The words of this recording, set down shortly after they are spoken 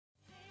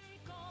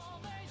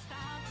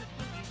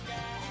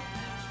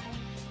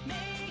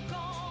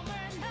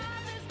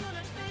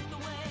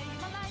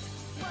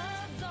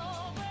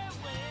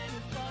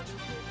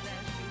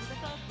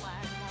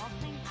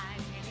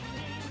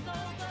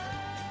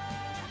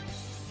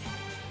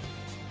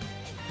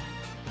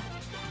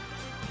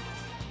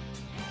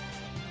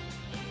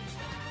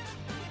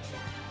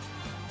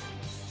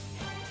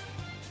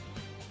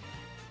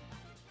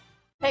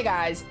Hey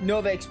guys,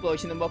 Nova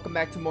Explosion, and welcome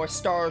back to more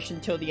Star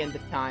Ocean Till the End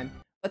of Time.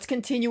 Let's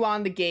continue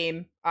on the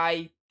game.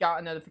 I got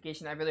a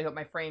notification. I really hope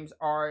my frames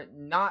are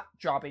not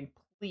dropping.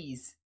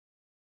 Please.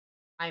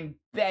 I'm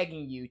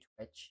begging you,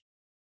 Twitch.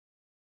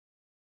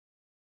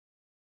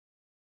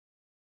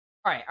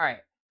 Alright.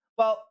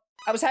 Well,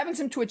 I was having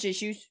some Twitch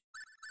issues.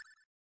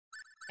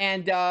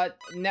 And,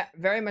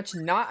 very much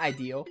not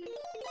ideal.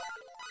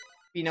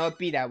 You know, it'd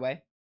be that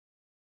way.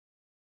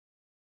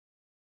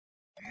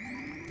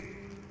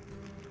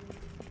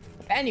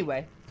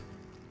 Anyway,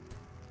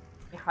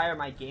 let me higher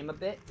my game a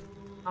bit.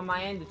 On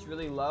my end, it's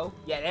really low.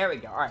 Yeah, there we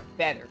go. Alright,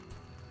 better.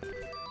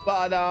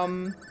 But,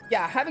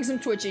 yeah, having some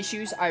Twitch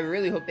issues. I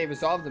really hope they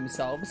resolve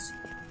themselves.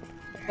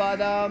 But,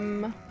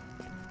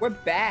 we're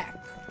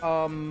back.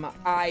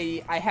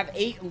 I have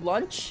ate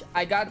lunch.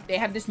 They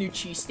have this new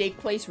cheesesteak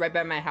place right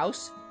by my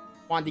house.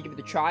 Wanted to give it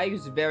a try. It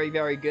was very,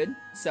 very good.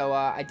 So,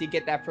 I did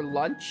get that for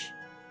lunch.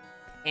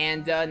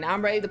 And now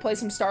I'm ready to play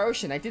some Star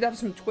Ocean. I did have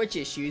some Twitch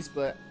issues,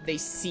 but they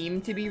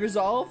seem to be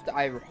resolved.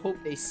 I hope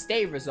they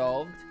stay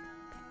resolved.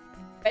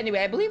 Anyway,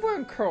 I believe we're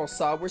in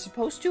Kirlsa. We're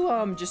supposed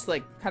to just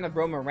like kind of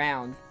roam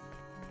around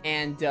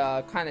and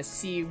kind of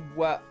see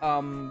what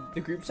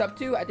the group's up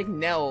to. I think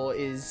Nell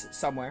is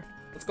somewhere.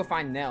 Let's go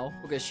find Nell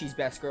because she's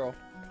best girl.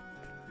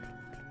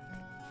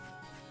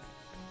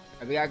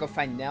 Alright, we gotta go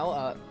find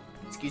Nell.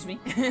 Excuse me.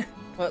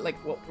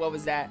 What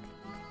was that?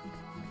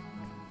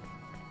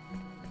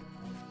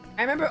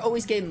 I remember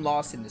always getting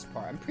lost in this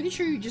part. I'm pretty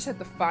sure you just have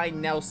to find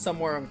Nell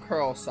somewhere in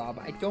Kirlsa,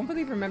 but I don't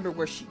really remember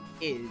where she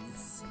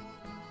is.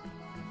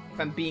 If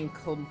I'm being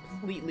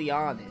completely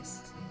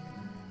honest.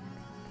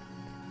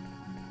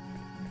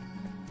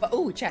 But,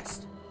 oh,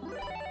 chest.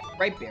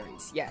 Bright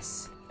berries,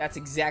 yes. That's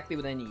exactly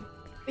what I need.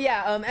 But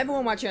yeah,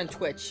 everyone watching on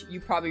Twitch,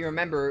 you probably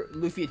remember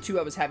Lufia 2,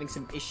 I was having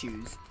some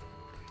issues.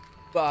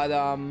 But,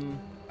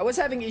 I was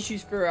having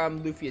issues for,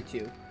 Lufia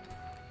 2.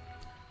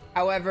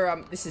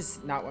 However, this is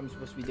not what I'm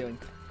supposed to be doing.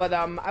 But,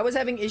 I was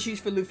having issues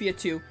for Lufia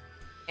 2,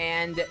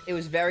 and it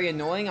was very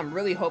annoying. I'm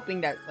really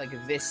hoping that, like,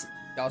 this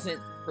doesn't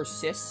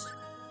persist.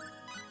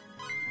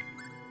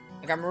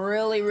 Like, I'm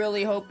really,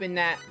 really hoping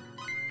that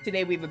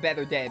today we have a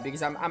better day,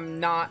 because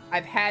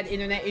I've had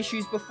internet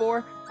issues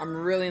before. I'm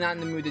really not in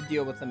the mood to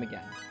deal with them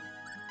again.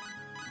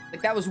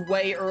 Like, that was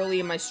way early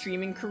in my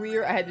streaming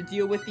career. I had to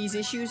deal with these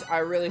issues. I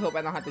really hope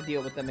I don't have to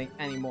deal with them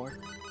anymore.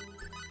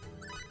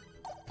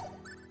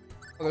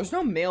 Oh, there's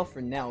no mail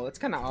for Nell. That's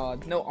kind of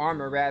odd. No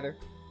armor, rather.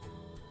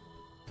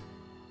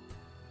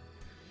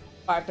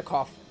 I have to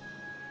cough.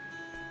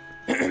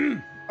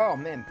 Oh,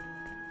 man.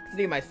 It's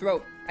in my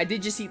throat. I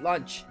did just eat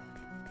lunch.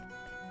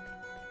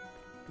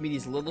 Give me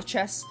these little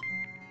chests.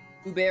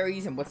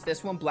 Blueberries, and what's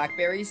this one?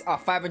 Blackberries. Oh,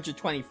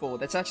 524.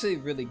 That's actually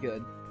really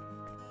good.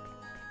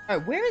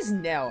 Alright, where is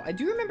Nell? I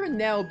do remember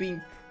Nell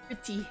being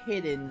pretty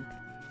hidden.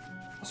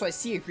 Also, I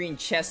see a green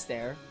chest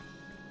there.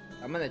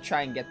 I'm gonna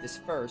try and get this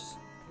first.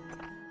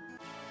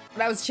 Oh,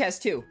 that was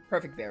chest too.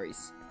 Perfect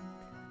berries.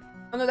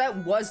 Oh no, that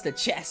was the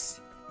chest.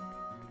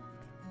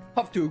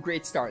 Off to a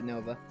great start,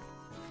 Nova.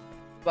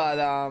 But,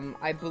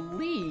 I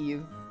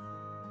believe...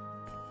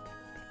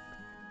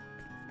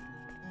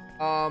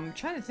 I'm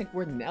trying to think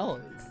where Nell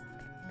is.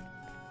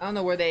 I don't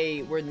know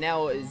where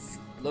Nell is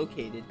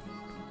located.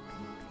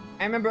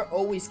 I remember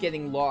always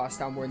getting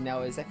lost on where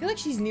Nell is. I feel like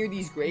she's near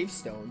these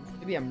gravestones.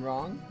 Maybe I'm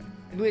wrong.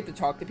 Maybe we have to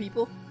talk to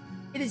people.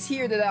 It is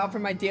here that I offer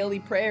my daily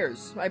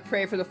prayers. I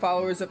pray for the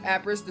followers of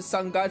Apris, the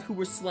sun god, who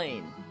were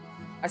slain.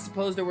 I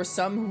suppose there were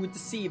some who were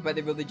deceived by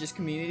the religious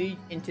community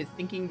into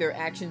thinking their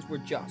actions were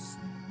just.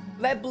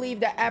 But I believe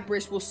that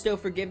Apris will still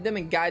forgive them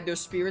and guide their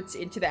spirits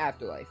into the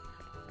afterlife.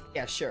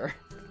 Yeah, sure.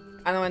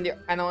 I don't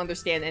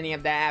understand any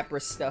of that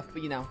Apris stuff,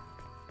 but you know.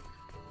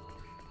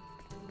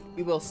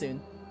 We will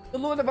soon. The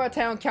lord of our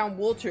town, Count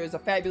Walter, is a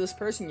fabulous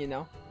person, you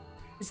know.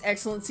 His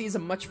excellency is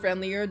much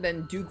friendlier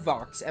than Duke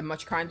Vox and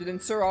much kinder than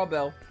Sir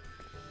Albel.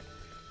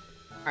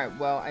 Alright,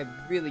 well, I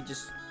really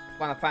just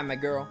want to find my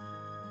girl.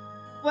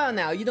 Well,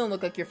 now, you don't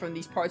look like you're from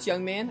these parts,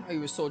 young man. Are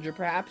you a soldier,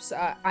 perhaps?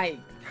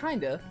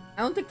 Kinda.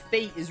 I don't think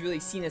Fate is really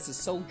seen as a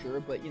soldier,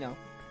 but, you know.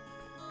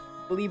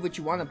 Believe what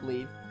you want to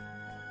believe.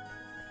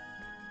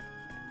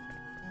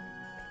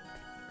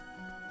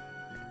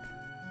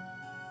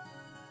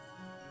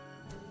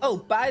 Oh,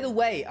 by the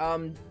way,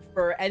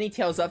 for any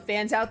Tales of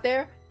fans out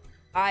there,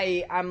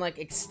 I'm like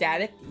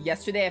ecstatic.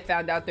 Yesterday I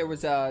found out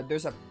there's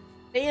a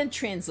fan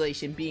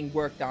translation being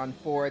worked on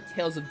for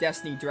Tales of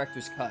Destiny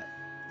Director's Cut.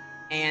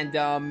 And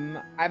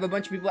I have a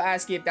bunch of people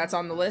asking if that's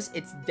on the list.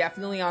 It's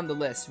definitely on the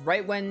list.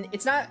 Right when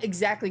it's not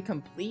exactly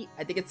complete.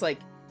 I think it's like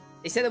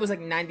they said it was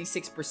like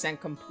 96%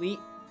 complete.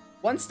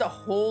 Once the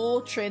whole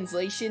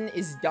translation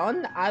is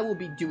done, I will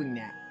be doing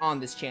that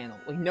on this channel.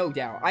 Like, no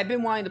doubt. I've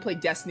been wanting to play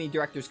Destiny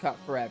Director's Cut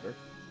forever.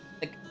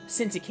 Like,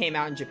 since it came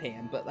out in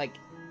Japan. But, like,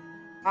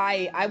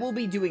 I will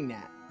be doing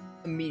that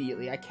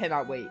immediately. I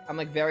cannot wait. I'm,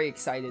 like, very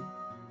excited.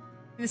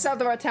 To the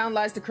south of our town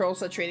lies the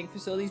Kirlsa training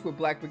facilities where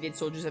Black Brigade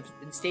soldiers have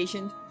been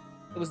stationed.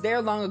 It was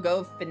there long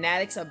ago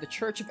fanatics of the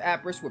Church of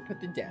Apris were put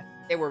to death.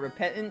 They were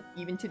repentant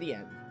even to the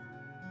end.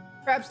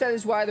 Perhaps that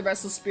is why the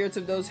restless spirits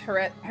of those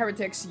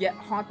heretics yet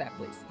haunt that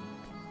place.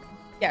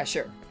 Yeah,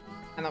 sure.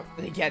 I don't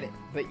really get it,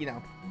 but you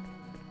know.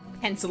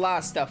 Hence a lot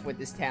of stuff with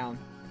this town.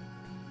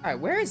 Alright,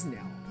 where is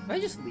Nell? Did I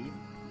just leave?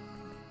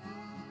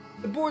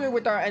 The border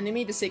with our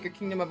enemy, the sacred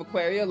kingdom of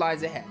Aquaria,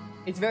 lies ahead.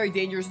 It's very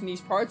dangerous in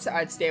these parts.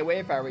 I'd stay away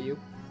if I were you.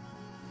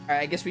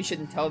 Alright, I guess we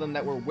shouldn't tell them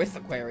that we're with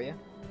Aquaria.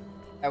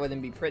 That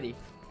wouldn't be pretty. Do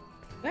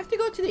I have to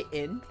go to the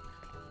inn?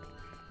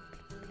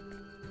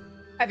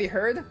 Have you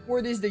heard?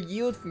 Word is the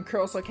yield from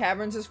Kirlsa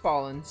Caverns has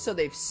fallen, so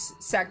they've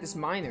sacked us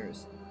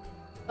miners.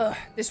 Ugh,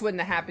 this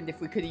wouldn't have happened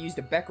if we could have used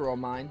a Becquerel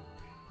mine.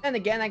 And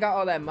again, I got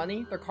all that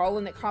money. They're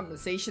calling it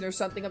compensation or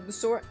something of the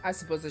sort. I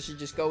suppose I should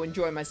just go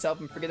enjoy myself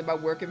and forget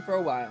about working for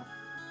a while.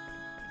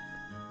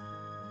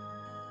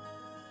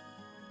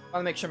 I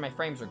want to make sure my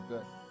frames are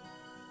good.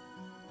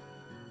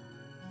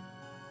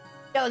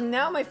 Yeah, like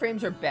now my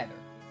frames are better.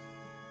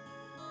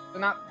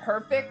 They're not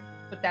perfect,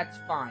 but that's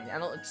fine. I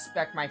don't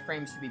expect my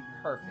frames to be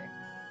perfect.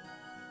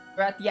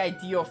 They're at the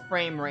ideal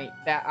frame rate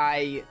that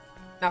I...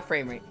 Not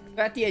frame rate.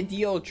 They're at the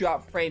ideal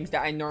drop frames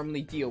that I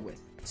normally deal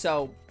with.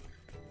 So,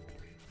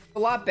 a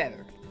lot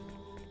better.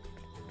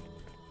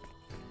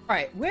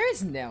 Alright, where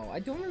is Nell? I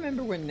don't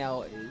remember where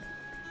Nell is.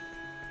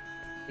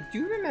 I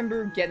do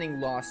remember getting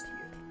lost here.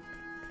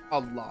 A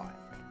lot.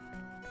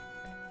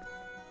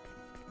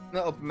 I'm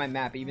gonna open my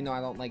map even though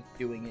I don't like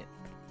doing it.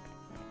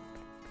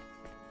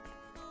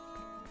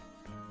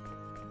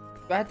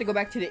 Do I have to go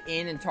back to the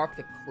inn and talk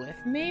to Cliff,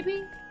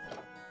 maybe?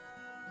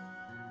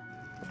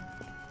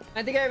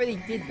 I think I already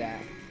did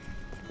that.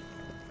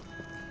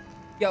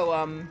 Yo,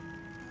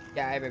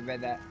 yeah, I already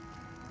read that.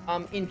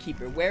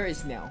 Innkeeper, where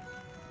is Nell?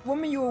 The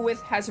woman you were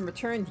with hasn't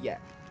returned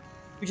yet.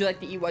 Would you like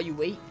to eat while you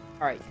wait?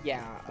 Alright,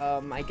 yeah,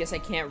 I guess I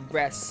can't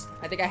rest.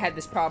 I think I had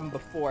this problem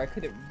before. I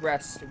couldn't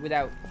rest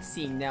without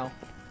seeing Nell.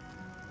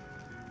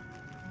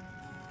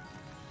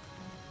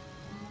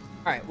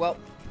 Alright, well.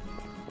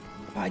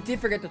 Oh, I did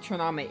forget to turn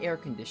on my air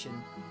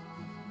condition.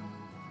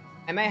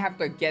 I might have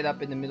to get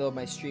up in the middle of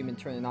my stream and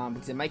turn it on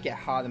because it might get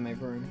hot in my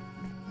room.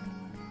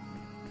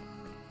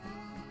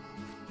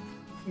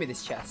 Give me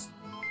this chest.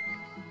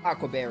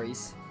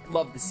 Aquaberries.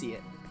 Love to see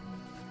it.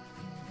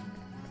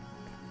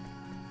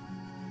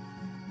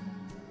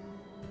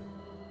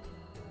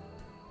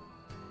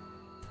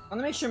 I want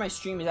to make sure my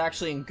stream is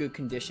actually in good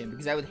condition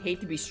because I would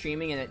hate to be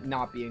streaming and it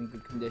not be in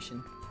good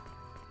condition.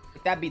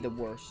 Like, that'd be the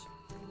worst.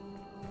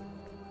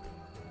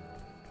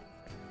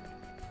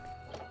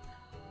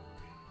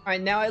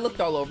 Alright, now I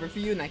looked all over for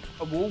you, and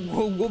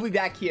we'll be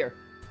back here.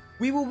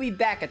 We will be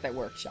back at that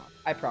workshop.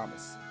 I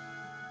promise.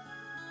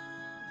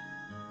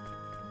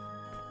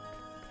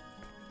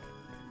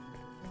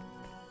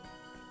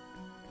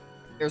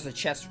 There's a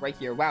chest right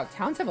here. Wow,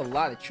 towns have a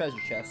lot of treasure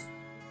chests.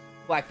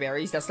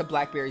 Blackberries. That's the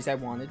blackberries I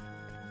wanted.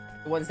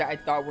 The ones that I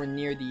thought were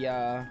near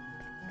the,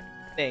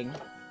 thing.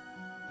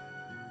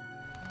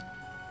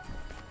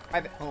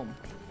 Private home.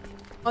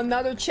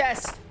 Another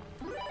chest!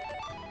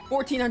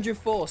 1,400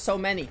 full. So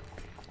many.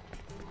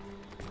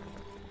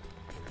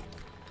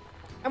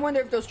 I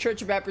wonder if those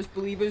Church of Baptist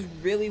believers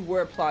really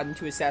were plotting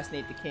to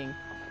assassinate the king.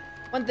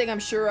 One thing I'm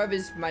sure of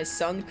is my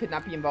son could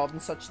not be involved in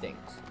such things.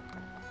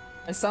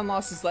 My son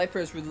lost his life for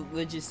his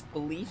religious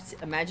beliefs.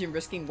 Imagine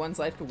risking one's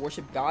life to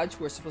worship gods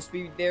who are supposed to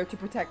be there to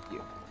protect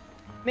you.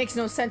 Makes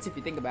no sense if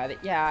you think about it.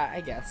 Yeah,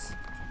 I guess.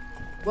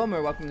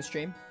 Wilmer, welcome to the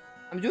stream.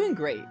 I'm doing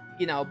great.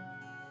 You know,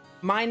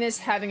 minus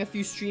having a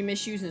few stream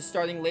issues and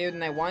starting later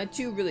than I wanted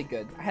to, really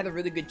good. I had a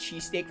really good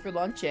cheesesteak for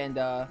lunch and,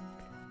 I'm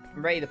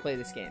ready to play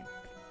this game.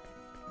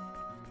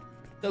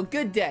 So,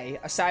 good day,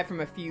 aside from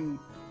a few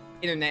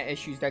internet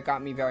issues that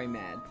got me very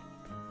mad.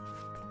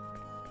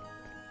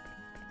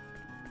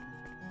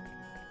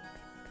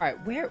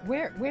 Alright,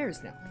 where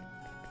is now?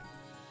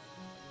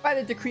 By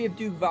the decree of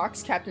Duke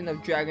Vox, captain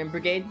of Dragon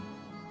Brigade.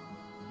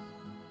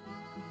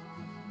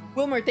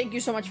 Wilmer, thank you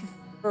so much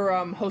for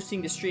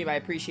hosting the stream. I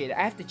appreciate it.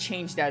 I have to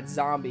change that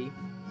zombie.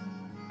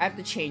 I have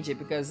to change it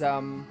because, I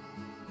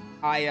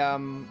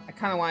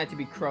kind of want it to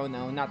be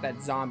Chrono, not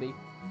that zombie.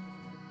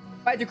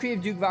 By decree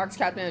of Duke Vox,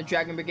 captain of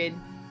Dragon Brigade.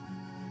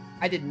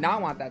 I did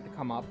not want that to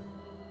come up.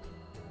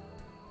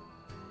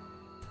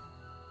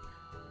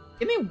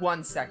 Give me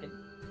 1 second.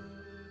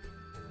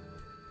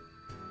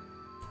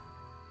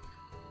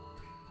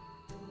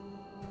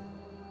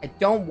 I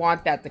don't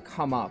want that to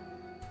come up.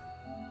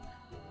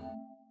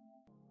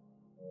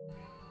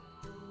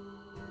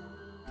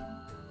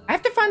 I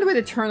have to find a way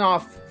to turn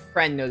off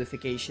friend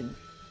notification.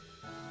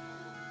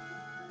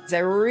 Because I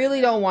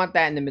really don't want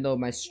that in the middle of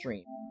my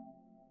stream.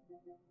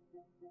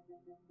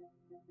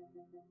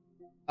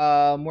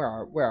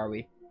 Where are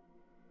we?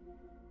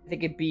 I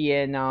think it'd be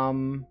in,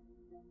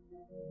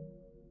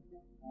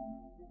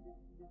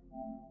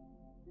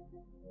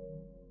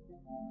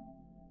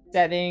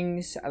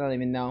 settings. I don't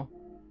even know.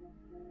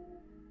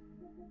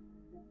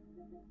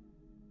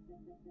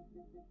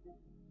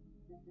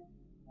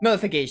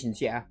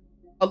 Notifications, yeah.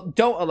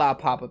 Don't allow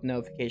pop-up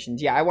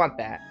notifications. Yeah, I want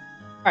that.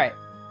 Alright.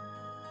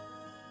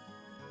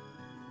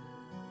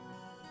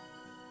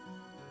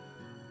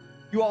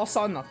 You all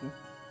saw nothing.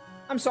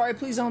 I'm sorry,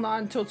 please hold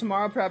on until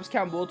tomorrow. Perhaps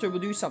Count Walter will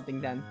do something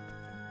then.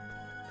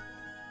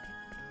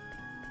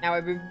 Now,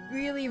 I would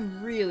really,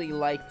 really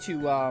like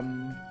to,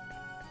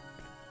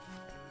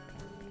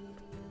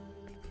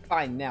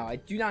 find Nell. I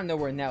do not know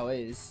where Nell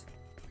is.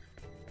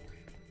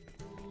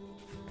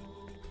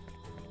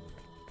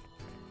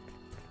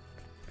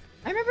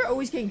 I remember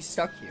always getting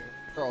stuck here,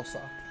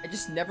 Kirlsa. I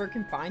just never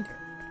can find her.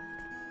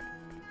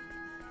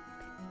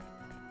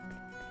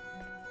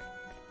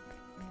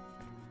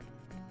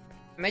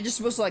 Am I just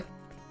supposed to, like,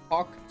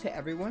 talk to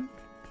everyone?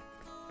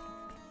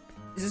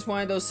 Is this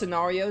one of those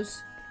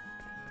scenarios?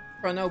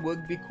 Chrono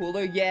would be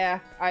cooler? Yeah,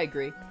 I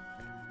agree.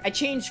 I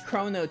changed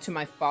Chrono to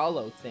my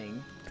follow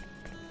thing.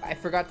 I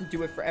forgot to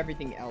do it for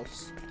everything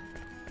else.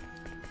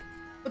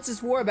 What's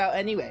this war about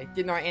anyway?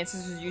 Didn't our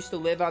ancestors used to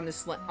live on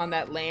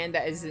that land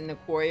that is in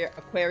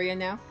Aquaria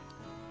now?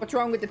 What's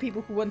wrong with the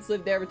people who once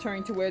lived there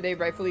returning to where they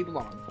rightfully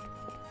belong?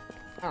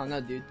 I don't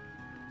know, dude.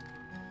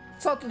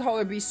 Salted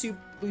holler beef soup,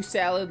 blue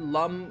salad,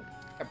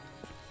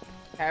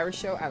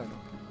 carisho? I don't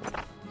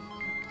know.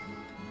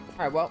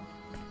 Alright, well.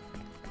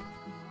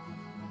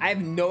 I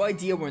have no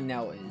idea where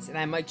Nell is, and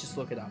I might just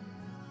look it up.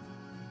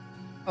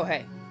 Oh,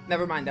 hey.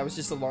 Never mind, that was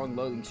just a long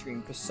loading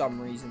screen for some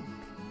reason.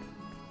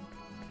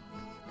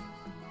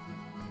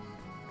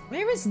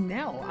 Where is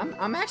Nell?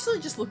 I'm actually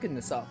just looking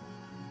this up.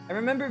 I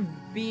remember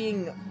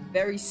being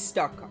very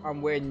stuck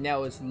on where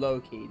Nell is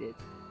located.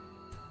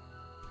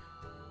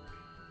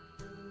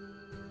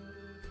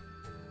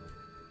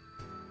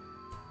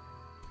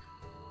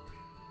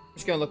 I'm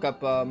just gonna look up,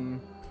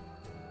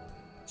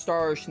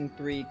 Star Ocean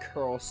 3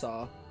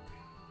 Kirlsa.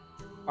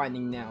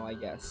 Finding Nell, I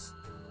guess.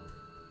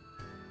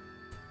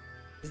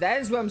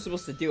 That is what I'm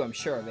supposed to do, I'm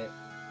sure of it.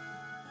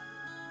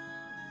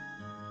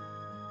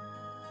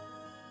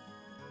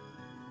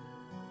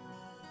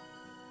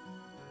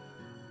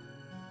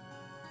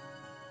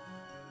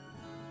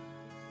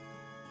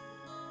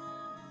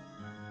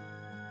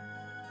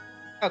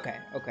 Okay,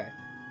 okay.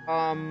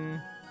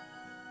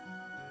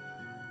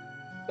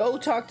 Go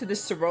talk to the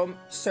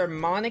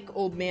sermonic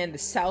old man in the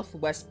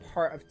southwest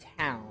part of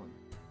town.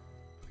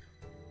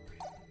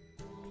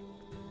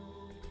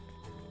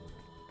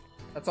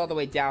 That's all the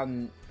way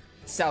down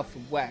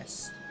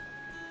southwest.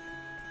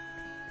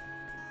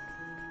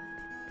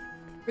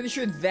 Pretty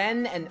sure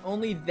then and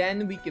only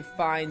then we could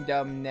find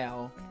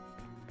Nell.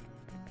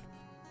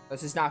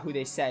 This is not who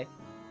they say.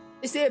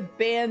 They say a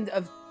band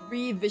of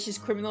 3 vicious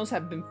criminals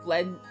have been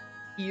fled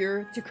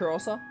here to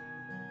Kirlsa.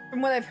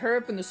 From what I've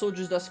heard from the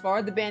soldiers thus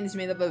far, the band is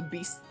made up of a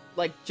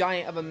beast-like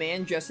giant of a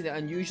man dressed in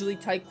unusually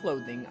tight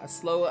clothing, a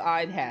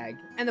slow-eyed hag,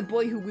 and a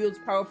boy who wields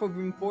powerful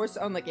brute force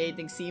unlike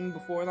anything seen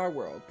before in our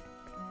world.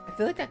 I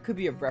feel like that could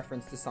be a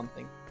reference to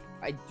something.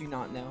 I do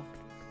not know.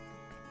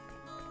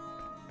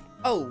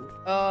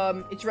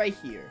 Oh, it's right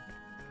here.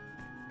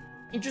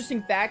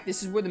 Interesting fact,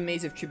 this is where the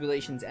Maze of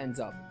Tribulations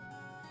ends up.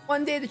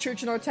 One day, the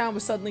church in our town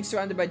was suddenly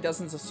surrounded by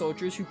dozens of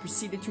soldiers who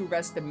proceeded to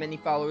arrest the many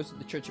followers of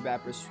the Church of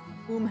Apris,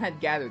 whom had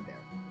gathered there.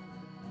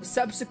 A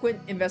subsequent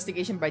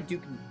investigation by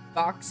Duke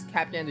Vox,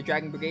 captain of the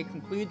Dragon Brigade,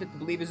 concluded that the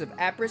believers of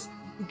Apris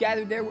who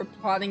gathered there were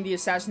plotting the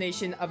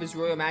assassination of His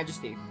Royal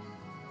Majesty.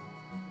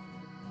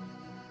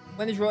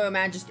 When His Royal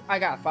Majesty... I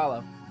gotta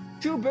follow.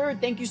 True Bird,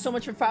 thank you so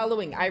much for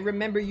following. I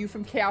remember you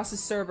from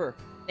Chaos's server.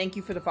 Thank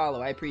you for the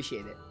follow. I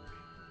appreciate it.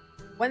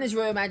 When His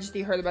Royal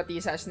Majesty heard about the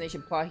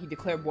assassination plot, he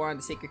declared war on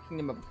the Sacred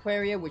Kingdom of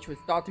Aquaria, which was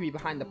thought to be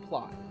behind the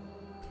plot.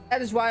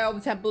 That is why all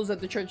the temples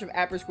of the Church of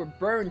Apris were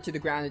burned to the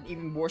ground, and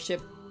even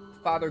worship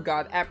Father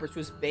God Apris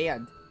was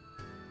banned.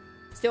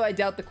 Still, I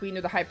doubt the Queen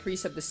or the High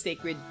Priest of the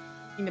Sacred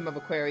Kingdom of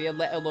Aquaria,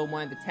 let alone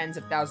one of the tens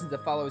of thousands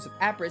of followers of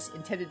Apris,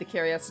 intended to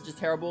carry out such a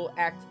terrible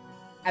act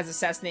as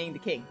assassinating the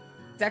king.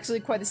 It's actually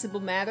quite a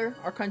simple matter.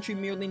 Our country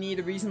merely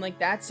needed a reason like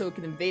that so it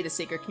could invade the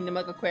Sacred Kingdom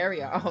of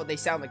Aquaria. Oh, they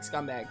sound like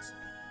scumbags.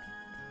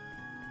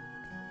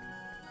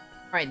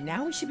 Alright,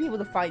 now we should be able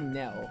to find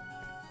Nell.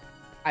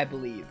 I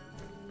believe.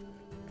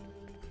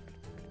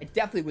 I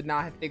definitely would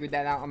not have figured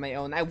that out on my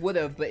own. I would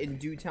have, but in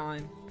due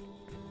time.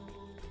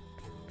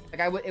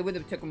 Like, it would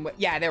have taken...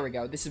 Yeah, there we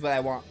go. This is what I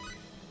want. Could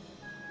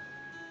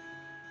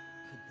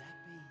that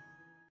be?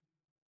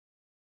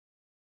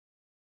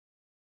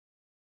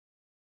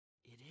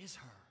 It is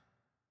her.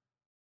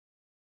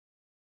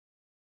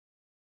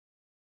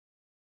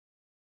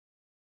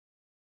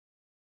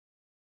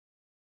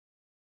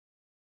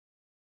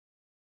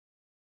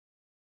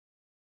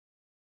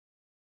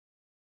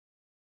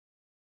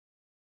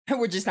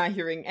 We're just not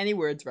hearing any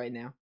words right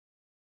now.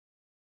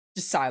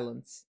 Just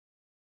silence.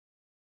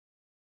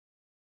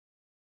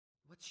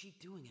 What's she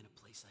doing in a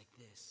place like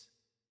this?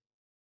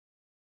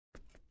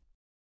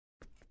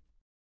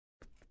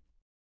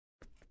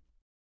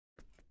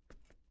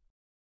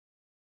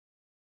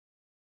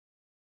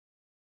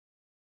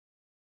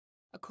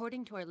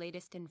 According to our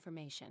latest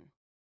information.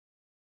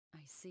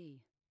 I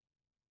see.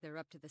 They're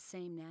up to the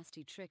same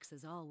nasty tricks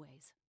as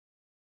always.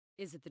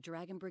 Is it the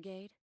Dragon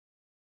Brigade?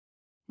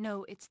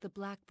 No, it's the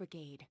Black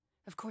Brigade.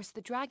 Of course,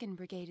 the Dragon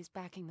Brigade is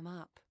backing them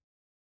up.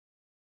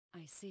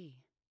 I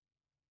see.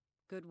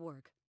 Good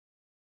work.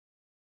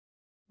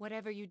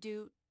 Whatever you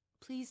do,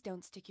 please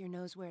don't stick your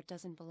nose where it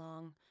doesn't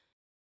belong.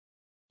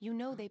 You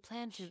know they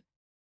plan to...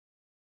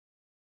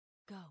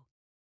 Go.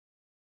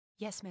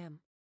 Yes, ma'am.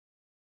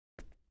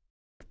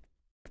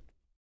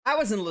 I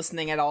wasn't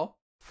listening at all.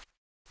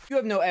 You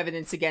have no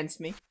evidence against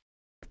me.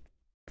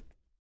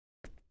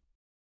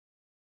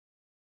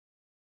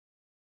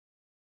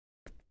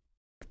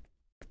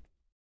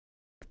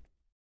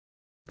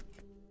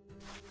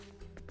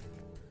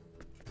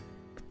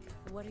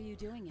 What are you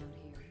doing out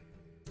here?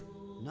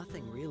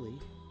 Nothing really.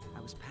 I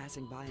was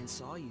passing by and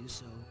saw you,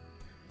 so...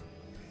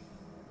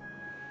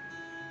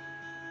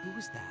 Who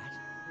was that?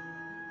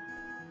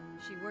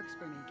 She works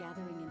for me,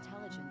 gathering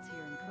intelligence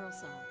here in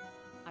Kirlsa.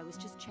 I was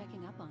just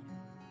checking up on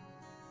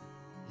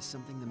her. Is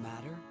something the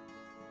matter?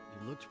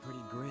 You looked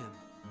pretty grim.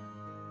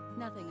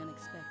 Nothing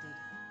unexpected.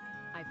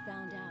 I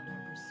found out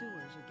our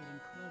pursuers are getting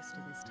close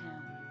to this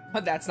town.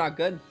 But that's not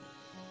good.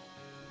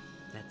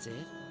 That's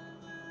it?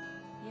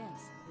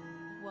 Yes.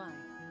 Why?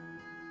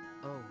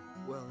 Oh,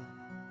 well,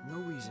 no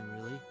reason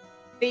really.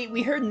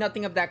 We heard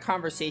nothing of that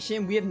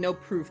conversation. We have no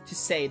proof to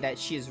say that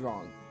she is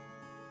wrong.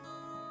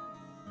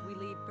 We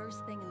leave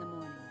first thing in the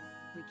morning.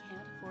 We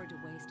can't afford to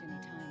waste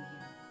any time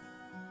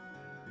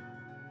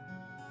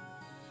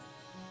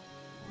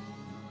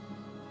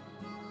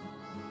here.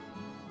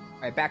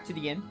 Alright, back to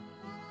the inn.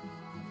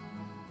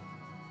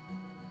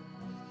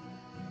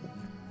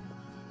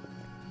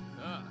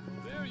 Ah,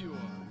 there you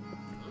are.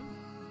 Huh?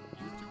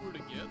 You two were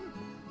together?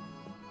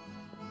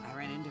 I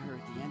ran into her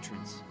at the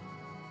entrance.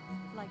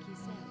 Like he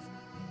says.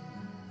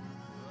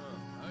 Oh,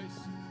 I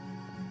see.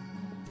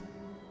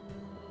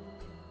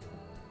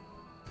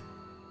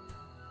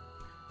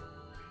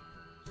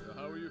 So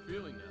how are you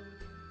feeling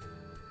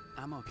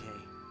now? I'm okay.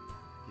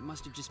 It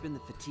must have just been the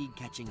fatigue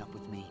catching up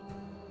with me.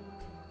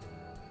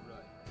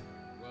 Right.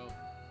 Well,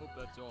 hope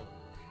that's all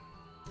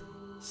it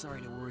was.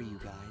 Sorry to worry you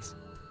guys.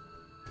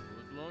 Well,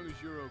 as long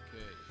as you're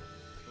okay,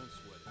 don't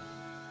sweat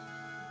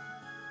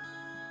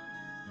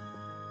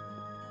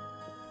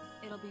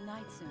it. It'll be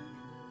night soon.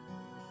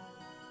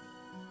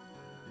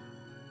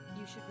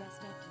 You should rest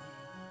up today.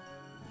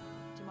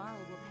 Tomorrow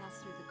we'll pass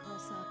through the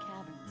Kirlsa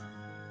Caverns.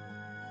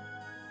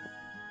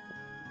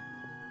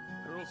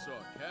 Kirlsa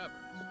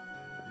Caverns?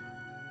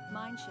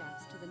 Mine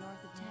shafts to the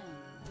north of town.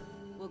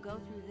 We'll go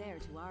through there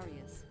to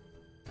Arias.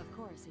 Of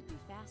course, it'd be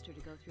faster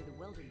to go through the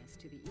wilderness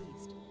to the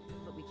east,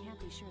 but we can't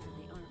be sure that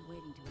they aren't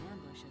waiting to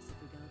ambush us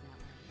if we go that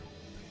way.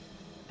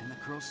 And the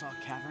Kirlsa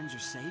Caverns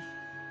are safe?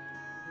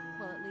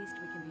 Well, at least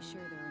we can be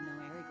sure there are no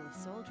Aryglyph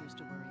soldiers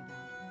to worry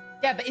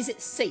about. Yeah, but is it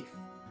safe?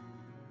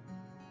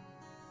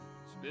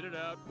 Spit it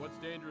out. What's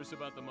dangerous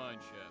about the mine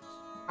shafts?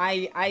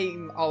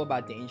 I'm all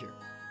about danger.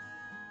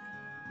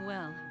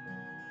 Well,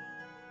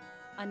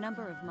 a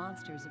number of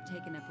monsters have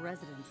taken up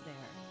residence there.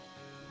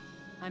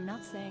 I'm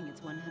not saying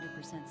it's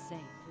 100% safe.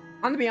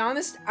 To be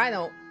honest, I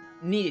don't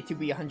need it to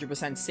be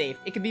 100% safe.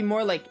 It could be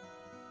more like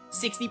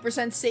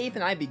 60% safe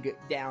and I'd be good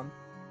down.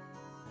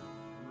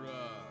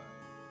 Right.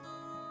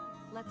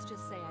 Let's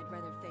just say I'd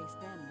rather face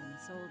them than the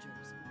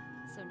soldiers.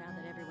 So now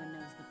that everyone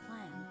knows the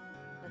plan,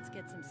 let's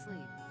get some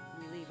sleep.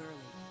 We leave early.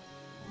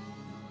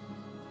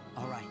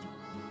 All right.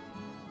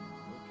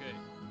 Okay.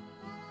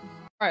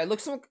 Alright,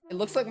 it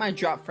looks like my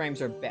drop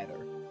frames are better.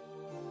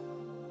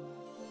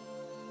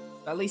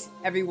 At least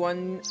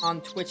everyone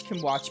on Twitch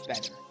can watch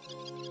better.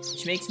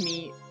 Which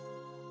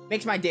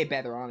makes my day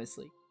better,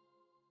 honestly.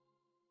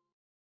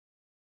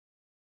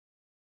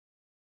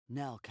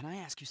 Nell, can I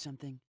ask you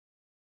something?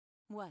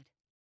 What?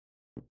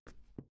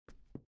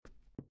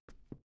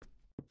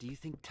 Do you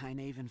think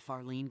Tynave and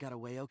Farlene got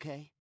away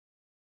okay?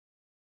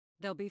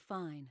 They'll be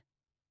fine.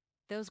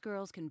 Those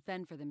girls can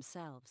fend for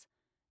themselves.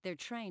 They're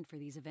trained for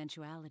these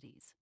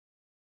eventualities.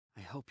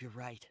 I hope you're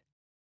right.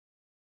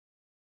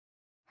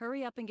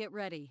 Hurry up and get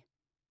ready.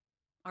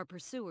 Our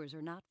pursuers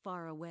are not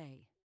far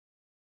away.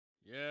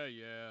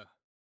 Yeah.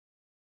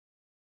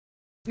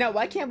 Now,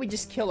 why can't we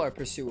just kill our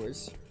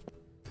pursuers?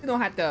 We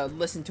don't have to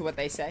listen to what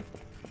they say.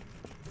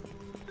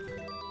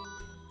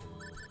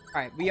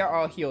 Alright, we are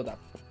all healed up.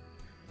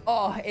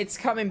 Oh, it's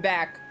coming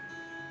back.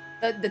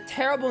 The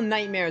terrible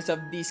nightmares of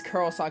these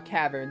Kirlsa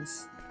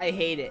Caverns. I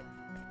hate it.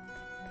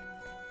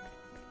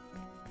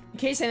 In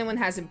case anyone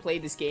hasn't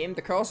played this game,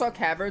 the Kirlsa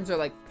Caverns are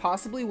like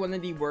possibly one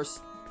of the worst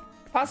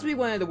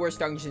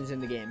dungeons in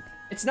the game.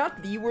 It's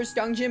not the worst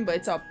dungeon, but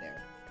it's up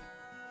there.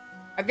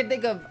 I could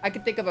think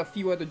of a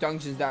few other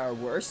dungeons that are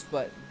worse,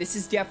 but this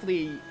is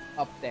definitely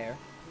up there.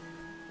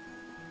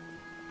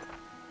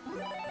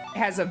 It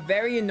has a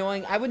very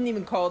annoying, I wouldn't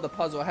even call it a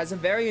puzzle, it has a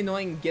very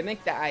annoying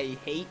gimmick that I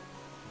hate.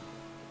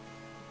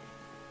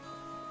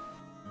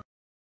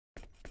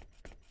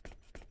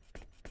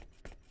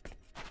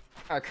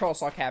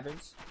 Kirlsa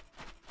Caverns.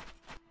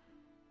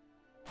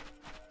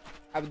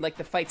 I would like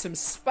to fight some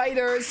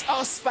spiders.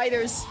 Oh,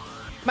 spiders!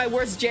 My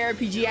worst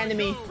JRPG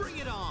enemy.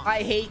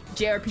 I hate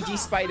JRPG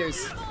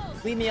spiders.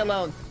 Leave me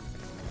alone.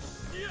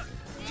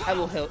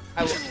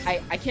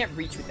 I can't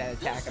reach with that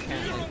attack,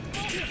 apparently.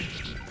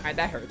 Alright,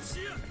 that hurts.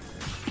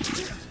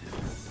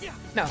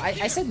 No,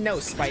 I said no,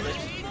 spider.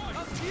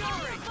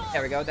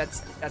 There we go.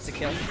 That's a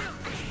kill.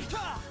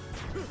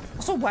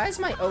 Also, why does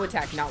my O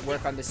attack not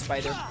work on this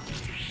spider?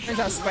 Turns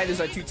out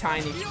spiders are too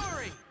tiny.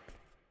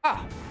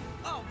 Ah!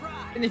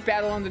 Finish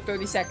battle under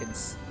 30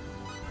 seconds.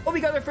 Oh, we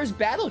got our first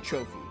battle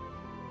trophy.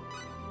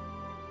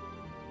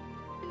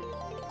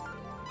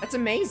 That's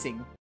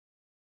amazing.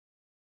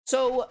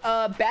 So,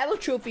 battle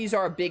trophies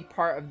are a big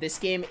part of this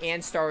game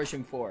and Star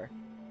Ocean 4.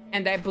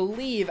 And I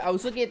believe, I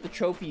was looking at the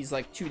trophies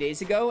like 2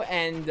 days ago,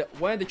 and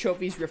one of the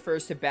trophies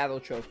refers to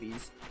battle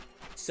trophies.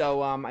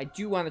 So, I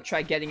do want to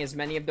try getting as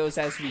many of those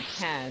as we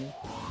can.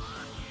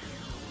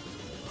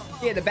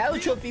 Yeah, the battle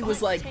trophy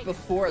was like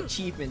before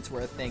achievements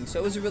were a thing, so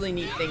it was a really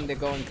neat thing to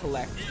go and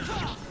collect.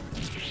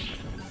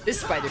 This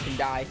spider can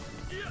die.